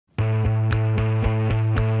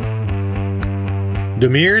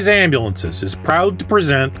Demers Ambulances is proud to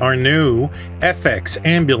present our new FX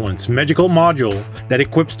Ambulance Medical Module that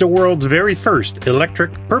equips the world's very first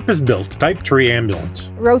electric, purpose-built Type 3 ambulance.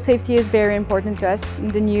 Road safety is very important to us.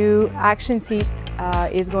 The new action seat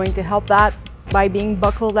is going to help that. By being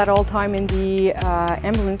buckled at all time in the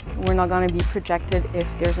ambulance, we're not going to be projected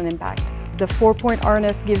if there's an impact. The 4-point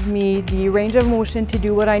harness gives me the range of motion to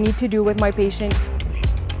do what I need to do with my patient.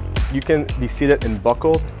 You can be seated and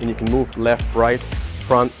buckled, and you can move left, right,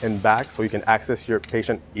 front, and back, so you can access your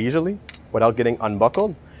patient easily without getting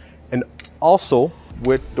unbuckled. And also,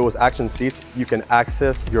 with those action seats, you can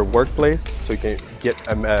access your workplace, so you can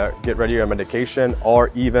get ready your medication,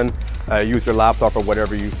 or even use your laptop or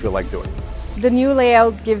whatever you feel like doing. The new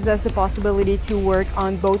layout gives us the possibility to work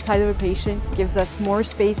on both sides of a patient, gives us more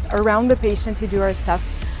space around the patient to do our stuff,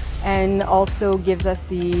 and also gives us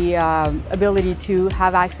the ability to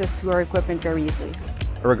have access to our equipment very easily.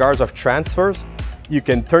 In regards of transfers, you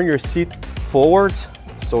can turn your seat forwards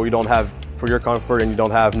so you don't have, for your comfort, and you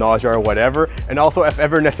don't have nausea or whatever. And also, if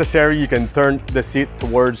ever necessary, you can turn the seat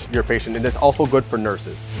towards your patient, and it's also good for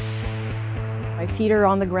nurses. My feet are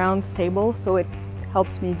on the ground stable, so it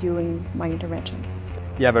helps me doing my intervention.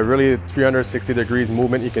 You have a really 360 degrees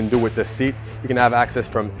movement you can do with the seat. You can have access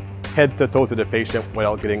from head to toe to the patient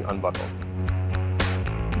without getting unbuckled.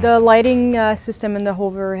 The lighting system in the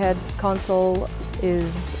overhead console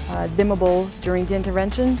is dimmable during the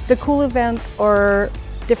intervention. The cool event are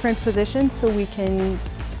different positions, so we can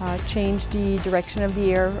change the direction of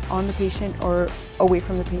the air on the patient or away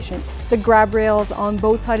from the patient. The grab rails on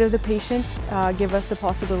both sides of the patient give us the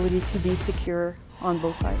possibility to be secure on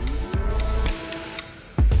both sides.